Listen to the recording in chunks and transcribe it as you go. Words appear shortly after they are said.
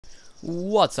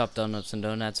What's up, donuts and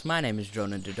donuts? My name is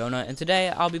Jonah the Donut, and today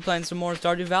I'll be playing some more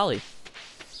Stardew Valley.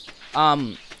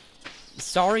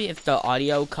 Sorry if the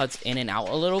audio cuts in and out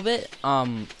a little bit.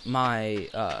 My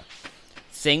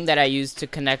thing that I used to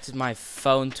connect my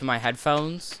phone to my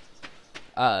headphones,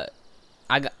 I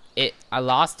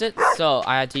lost it, so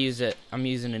I had to use it. I'm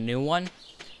using a new one,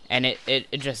 and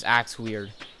it just acts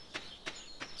weird.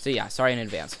 So yeah, sorry in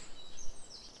advance.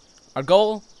 Our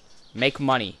goal: make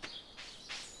money.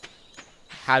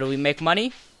 How do we make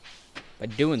money? By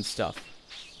doing stuff.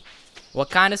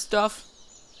 What kind of stuff?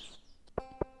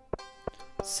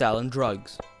 Selling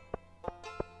drugs.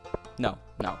 No.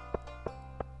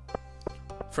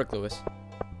 Frick Lewis.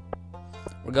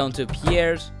 We're going to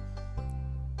Pierre's.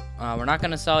 We're not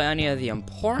going to sell any of the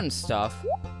important stuff.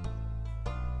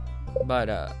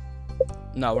 But,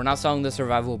 no, we're not selling the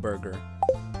survival burger.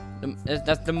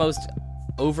 That's the most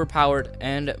overpowered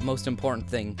and most important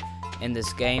thing in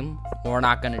this game. We're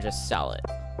not gonna just sell it.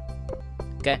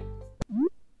 Okay?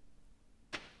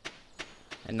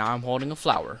 And now I'm holding a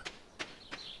flower.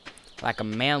 Like a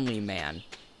manly man.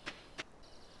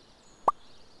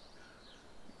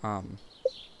 Don't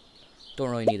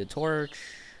really need a torch.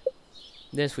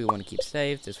 This we want to keep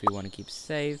safe. This we want to keep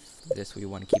safe. This we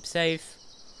want to keep safe.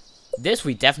 This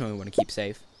we definitely want to keep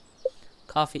safe.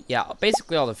 Coffee. Yeah,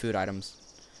 basically all the food items.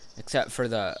 Except for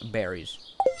the berries.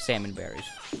 Salmon berries.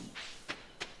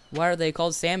 Why are they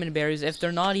called salmon berries if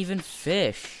they're not even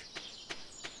fish?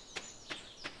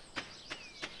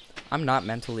 I'm not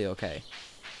mentally okay.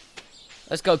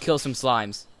 Let's go kill some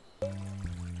slimes.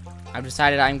 I've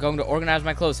decided I'm going to organize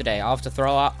my clothes today. I'll have to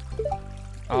throw out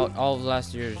all of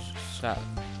last year's stuff.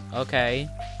 Okay.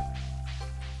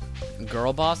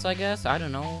 Girl boss, I guess? I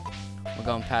don't know. We're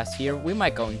going past here. We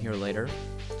might go in here later.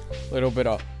 Little bit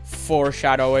of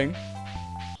foreshadowing.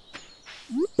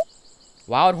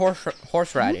 Wild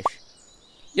horseradish.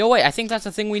 Yo, wait, I think that's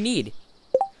the thing we need.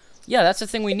 Yeah, that's the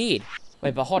thing we need.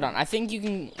 Wait, but hold on. I think you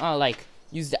can, like,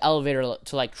 use the elevator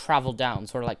to, like, travel down.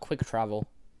 Sort of like quick travel.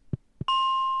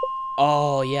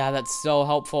 Oh, yeah, that's so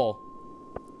helpful.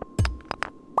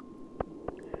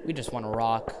 We just want to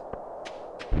rock.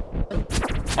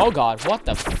 Oh, God, what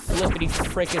the flippity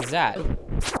frick is that?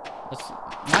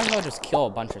 Might as well just kill a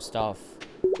bunch of stuff.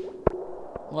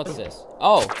 What's this?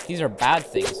 Oh, these are bad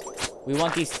things. We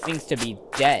want these things to be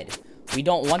dead. We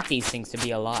don't want these things to be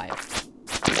alive.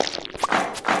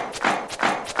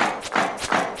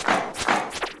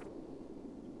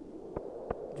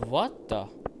 What the?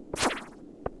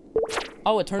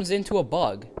 Oh, it turns into a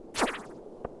bug.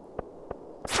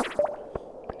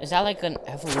 Is that like an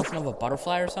evolution of a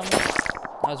butterfly or something?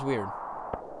 That was weird.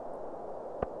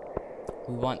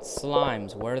 We want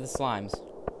slimes. Where are the slimes?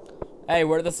 Hey,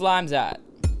 where are the slimes at?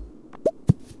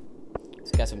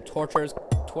 Let's get some torches,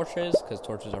 because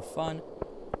torches are fun.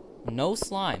 No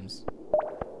slimes.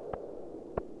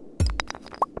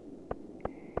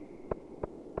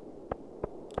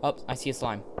 Oh, I see a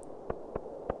slime.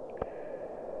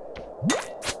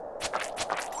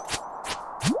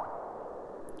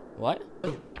 What?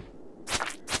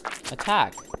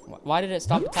 Attack. Why did it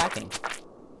stop attacking?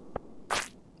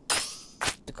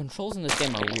 The controls in this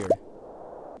game are weird.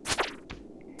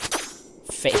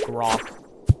 Fake rock.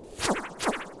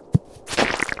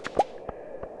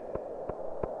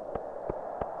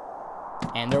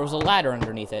 And there was a ladder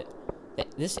underneath it.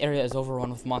 This area is overrun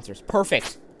with monsters.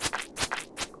 Perfect!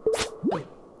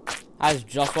 That is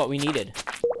just what we needed.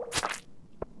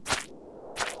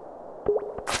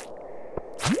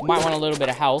 Might want a little bit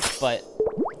of health, but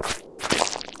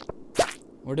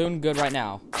we're doing good right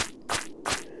now.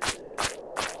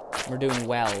 We're doing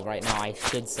well right now, I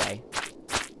should say.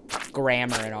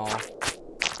 Grammar and all.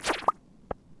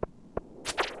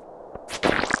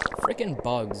 Freaking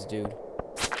bugs, dude.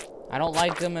 I don't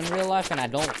like them in real life, and I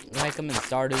don't like them in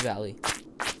Stardew Valley.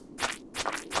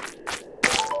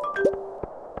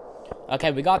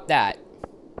 Okay, we got that.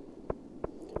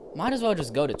 Might as well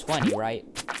just go to 20, right?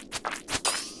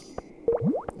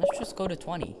 Let's just go to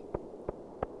 20.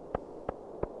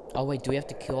 Oh, wait, do we have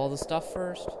to kill all the stuff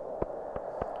first?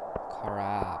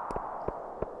 Crap.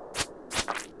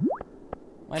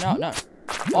 Wait, no.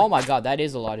 Oh my god, that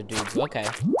is a lot of dudes. Okay.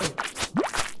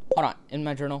 Hold on. In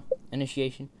my journal.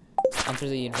 Initiation. Enter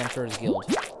the Adventurers Guild.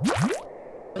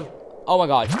 Oh my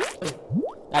god.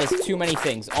 That is too many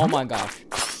things. Oh my gosh.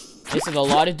 This is a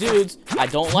lot of dudes. I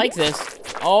don't like this.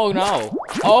 Oh no.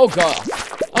 Oh god.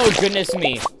 Oh goodness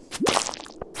me.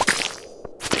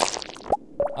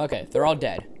 Okay, they're all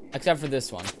dead. Except for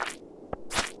this one.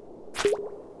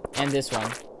 And this one.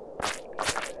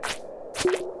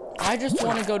 I just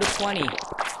want to go to 20.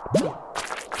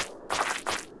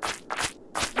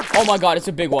 Oh my god, it's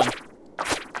a big one.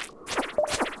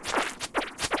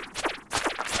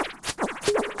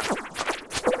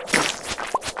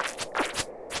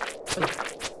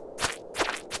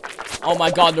 Oh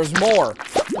my god, there's more.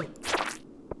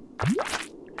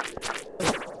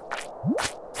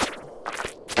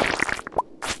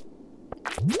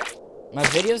 My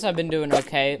videos have been doing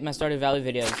okay. My Stardew Valley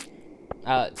videos.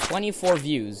 24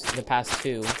 views the past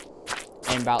 2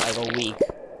 in about like a week.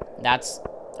 That's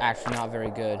actually not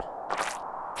very good.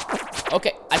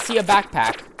 Okay, I see a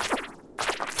backpack.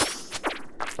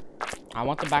 I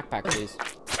want the backpack, please.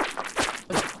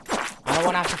 I don't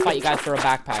want to have to fight you guys for a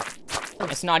backpack.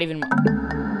 It's not even...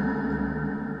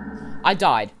 I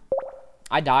died.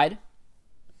 I died.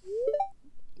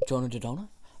 Donut?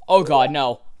 Oh god,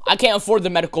 no. I can't afford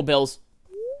the medical bills.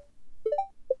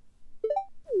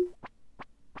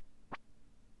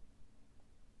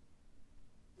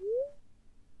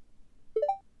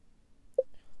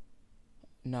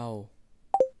 No.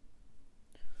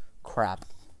 Crap.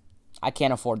 I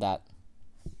can't afford that.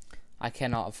 I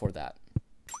cannot afford that.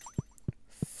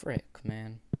 Frick,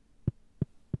 man.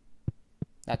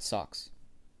 That sucks.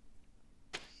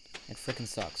 It freaking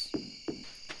sucks.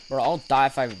 Bro, I'll die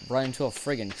if I run into a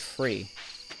friggin' tree.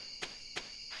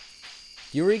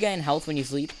 Do you regain health when you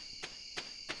sleep?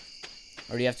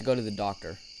 Or do you have to go to the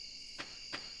doctor?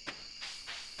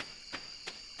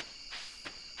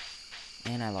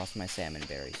 And I lost my salmon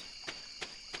berries.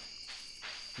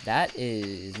 That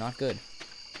is not good.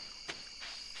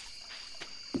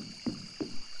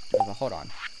 Okay, but hold on.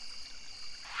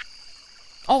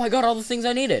 Oh, I got all the things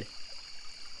I needed.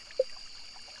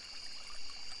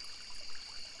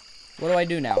 What do I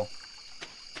do now?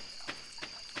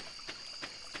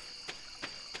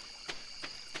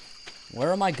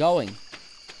 Where am I going?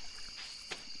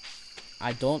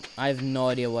 I have no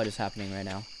idea what is happening right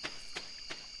now.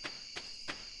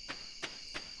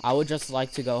 I would just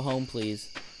like to go home, please.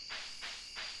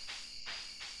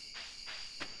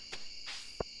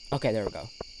 Okay, there we go.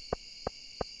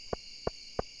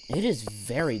 It is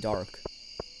very dark.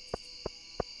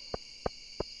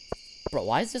 Bro,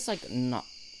 why is this, like, not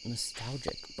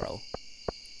nostalgic, bro?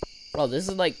 Bro, this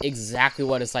is, like, exactly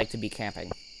what it's like to be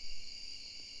camping.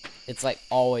 It's, like,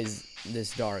 always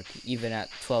this dark, even at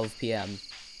 12 p.m.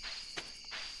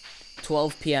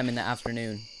 12 p.m. in the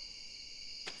afternoon.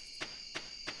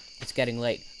 It's getting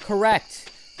late. Correct!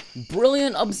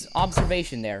 Brilliant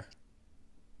observation there.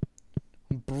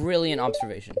 Brilliant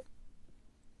observation.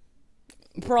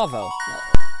 Bravo.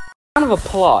 Round of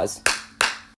applause.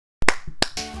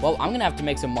 Well, I'm gonna have to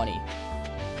make some money.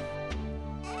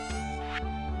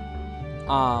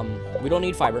 We don't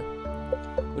need fiber.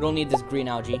 We don't need this green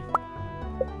algae.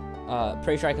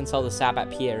 Pretty sure I can sell the sap at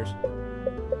Pierre's.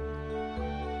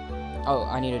 Oh,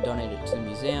 I need to donate it to the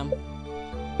museum.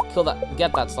 Kill that.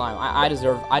 Get that slime. I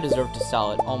deserve to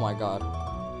sell it. Oh my god.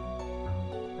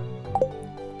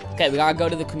 Okay, we gotta go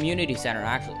to the community center.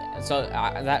 Actually, so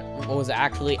that was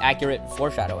actually accurate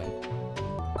foreshadowing.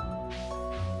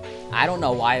 I don't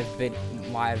know why I've been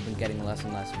getting less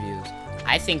and less views.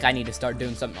 I think I need to start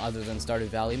doing something other than Stardew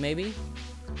Valley. Maybe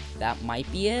that might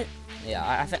be it.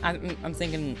 Yeah, I'm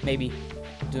thinking maybe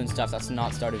doing stuff that's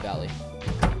not Stardew Valley.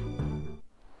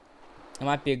 It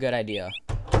might be a good idea.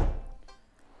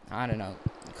 I don't know.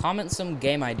 Comment some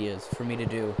game ideas for me to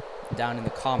do down in the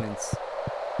comments.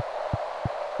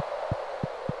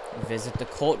 Visit the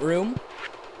cult room.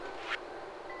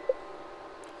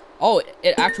 Oh,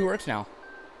 it actually works now.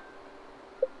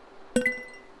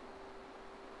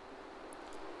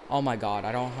 Oh my god,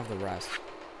 I don't have the rest.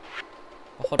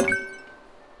 Oh, hold on.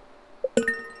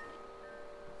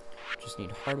 Just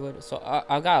need hardwood. So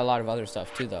I've got a lot of other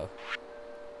stuff too, though.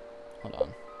 Hold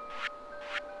on.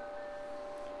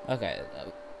 Okay,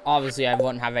 obviously I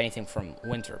wouldn't have anything from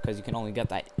winter, because you can only get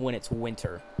that when it's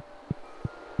winter.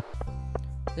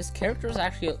 This character is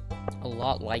actually a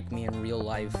lot like me in real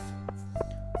life.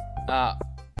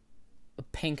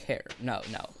 Pink hair. No.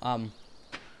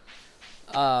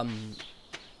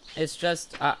 It's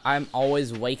just, I'm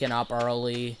always waking up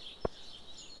early,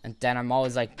 and then I'm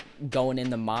always, like, going in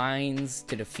the mines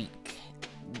to defeat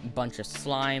a bunch of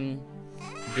slime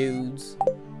dudes.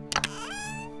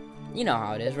 You know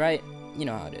how it is, right? You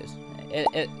know how it is.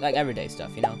 It like, everyday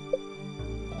stuff, you know?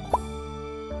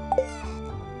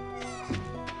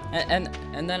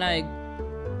 And then I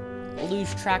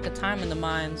lose track of time in the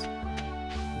mines.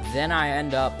 Then I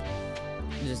end up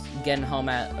just getting home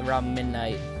at around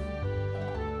midnight.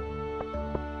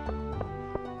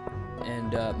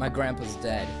 And my grandpa's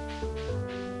dead.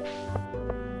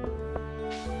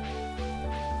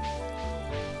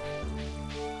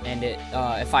 And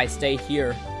if I stay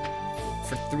here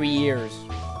for 3 years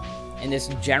in this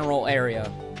general area,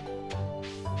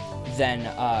 then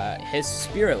his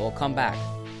spirit will come back.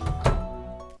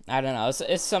 I don't know.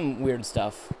 It's some weird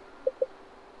stuff.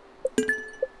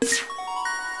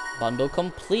 Bundle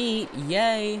complete.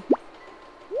 Yay.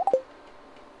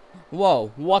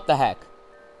 Whoa, what the heck?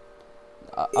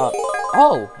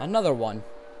 Oh, another one.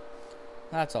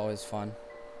 That's always fun.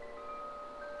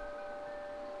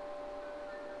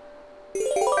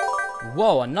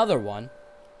 Whoa, another one.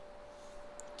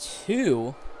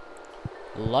 2.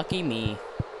 Lucky me.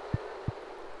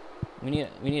 We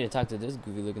need to talk to this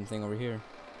goofy looking thing over here.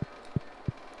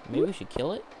 Maybe we should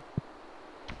kill it?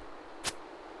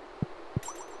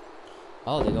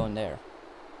 Oh, they go in there.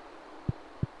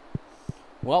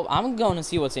 Well, I'm going to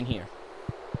see what's in here.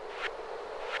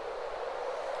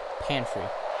 Pantry.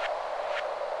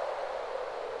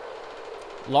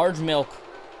 Large milk.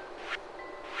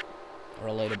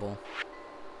 Relatable.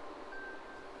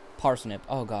 Parsnip.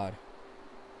 Oh, God.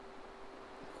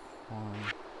 Corn.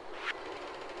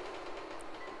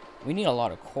 We need a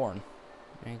lot of corn.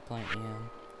 Eggplant, yam.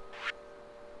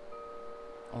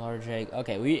 A large egg.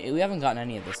 Okay, we haven't gotten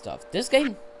any of this stuff. This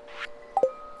game...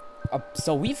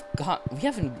 so we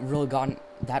haven't really gotten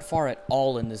that far at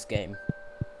all in this game.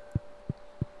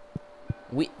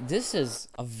 This is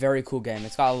a very cool game.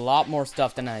 It's got a lot more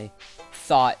stuff than I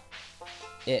thought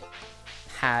it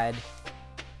had.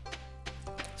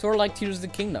 Sort of like Tears of the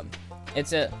Kingdom.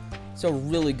 It's a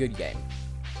really good game.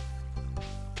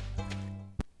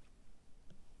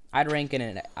 I'd rank it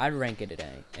an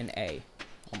A.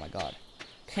 Oh my god.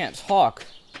 Can't talk.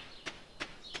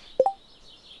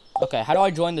 Okay, how do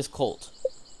I join this cult?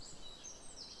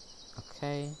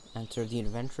 Okay, enter the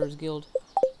Adventurers Guild.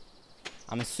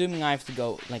 I'm assuming I have to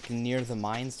go, like, near the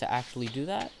mines to actually do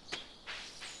that.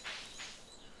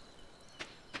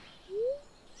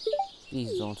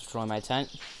 Please don't destroy my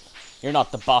tent. You're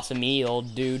not the boss of me,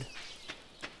 old dude.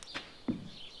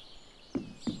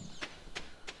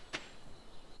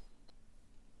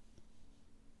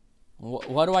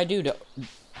 What do I do to...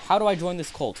 How do I join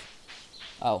this cult?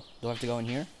 Oh, do I have to go in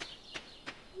here?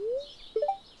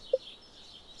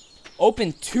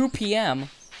 Open 2 p.m.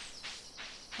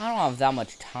 I don't have that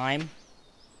much time.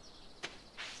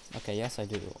 Okay, yes I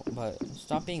do. But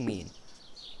stop being mean.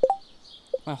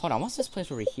 Wait, hold on. What's this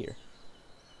place over here?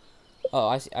 Oh,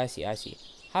 I see.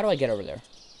 How do I get over there?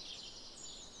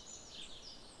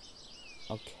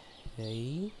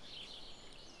 Okay.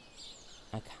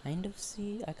 I kind of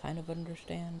see. I kind of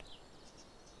understand.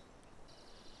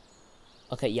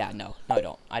 Okay, yeah, no, I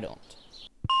don't.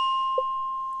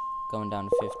 Going down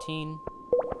to 15.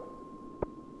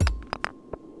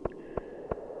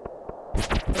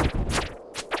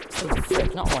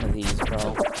 Frick, not one of these,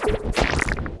 bro.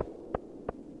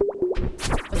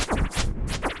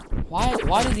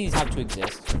 Why do these have to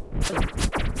exist?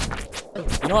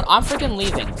 You know what? I'm freaking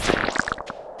leaving.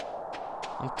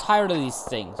 I'm tired of these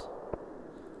things.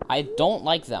 I don't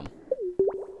like them.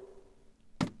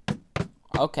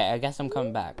 Okay, I guess I'm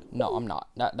coming back. No, I'm not.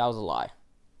 That was a lie.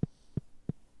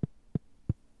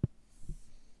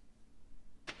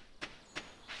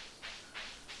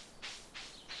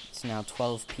 It's now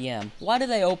 12 p.m. Why do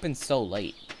they open so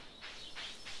late?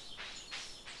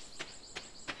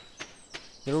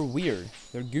 They're weird.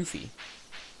 They're goofy.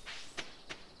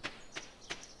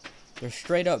 They're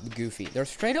straight up goofy. They're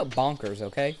straight up bonkers,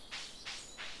 okay?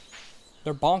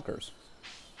 They're bonkers.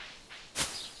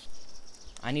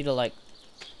 I need to, like,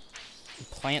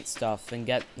 plant stuff and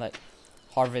get, like,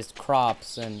 harvest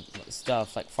crops and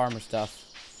stuff, like farmer stuff.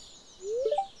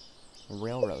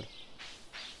 Railroad.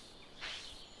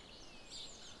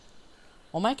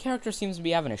 Well, my character seems to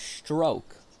be having a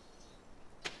stroke.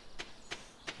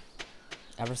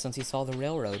 Ever since he saw the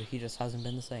railroad, he just hasn't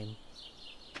been the same.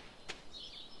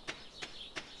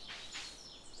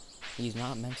 He's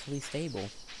not mentally stable.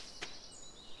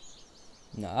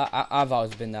 No, I've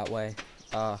always been that way.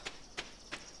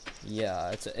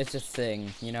 Yeah, it's a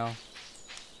thing, you know?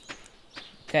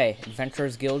 Okay,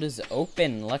 Adventurers Guild is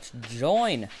open. Let's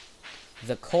join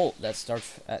the cult that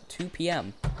starts at 2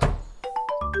 p.m.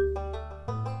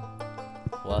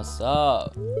 What's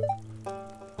up?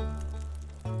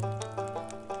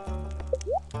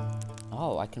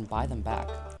 Oh, I can buy them back.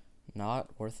 Not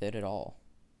worth it at all.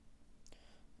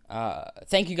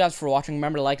 Thank you guys for watching.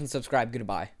 Remember to like and subscribe.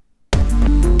 Goodbye.